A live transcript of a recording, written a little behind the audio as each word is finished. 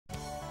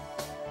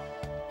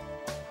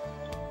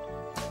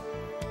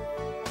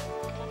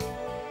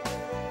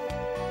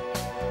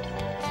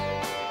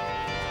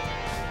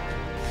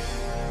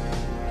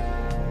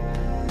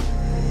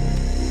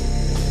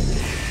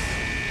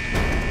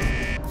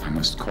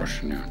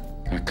caution you.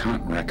 I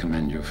can't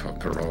recommend you for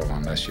parole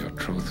unless you're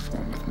truthful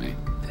with me.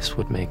 This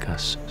would make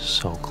us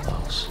so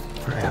close,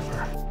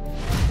 forever.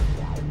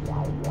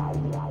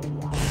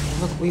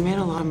 Look, we made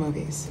a lot of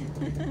movies.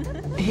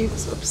 He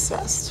was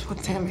obsessed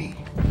with Timmy.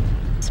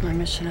 It's my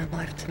mission in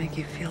life to make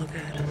you feel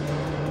good.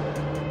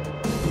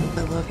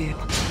 I love you.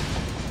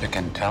 You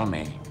can tell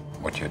me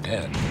what you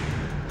did.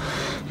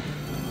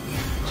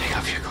 Take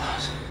off your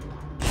clothes.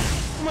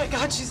 Oh my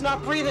God, she's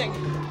not breathing.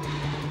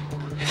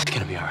 It's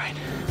gonna be all right.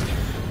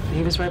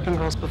 He was raping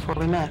girls before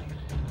we met.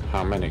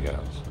 How many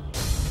girls?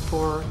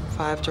 4,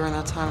 5 during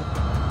that time.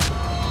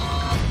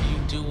 You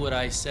do what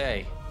I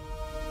say.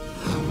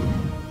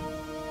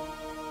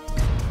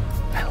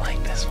 I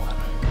like this one.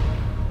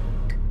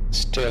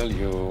 Still,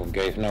 you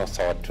gave no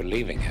thought to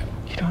leaving him.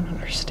 You don't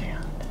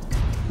understand.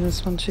 I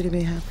just want you to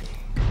be happy.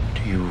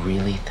 Do you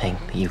really think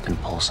that you can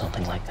pull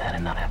something like that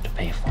and not have to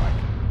pay for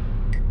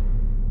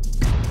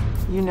it?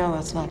 You know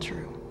that's not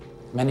true.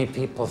 Many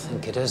people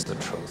think it is the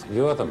truth.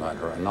 You're the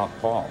murderer, not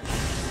Paul.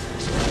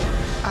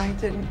 I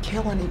didn't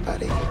kill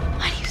anybody.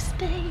 Why do you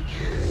stay?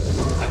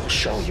 I will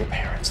show your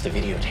parents the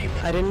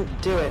videotape. I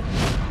didn't do it.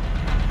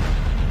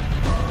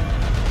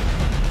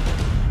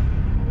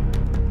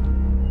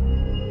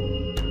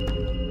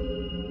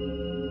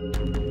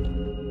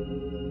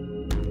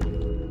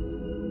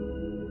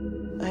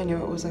 I knew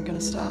it wasn't gonna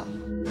stop.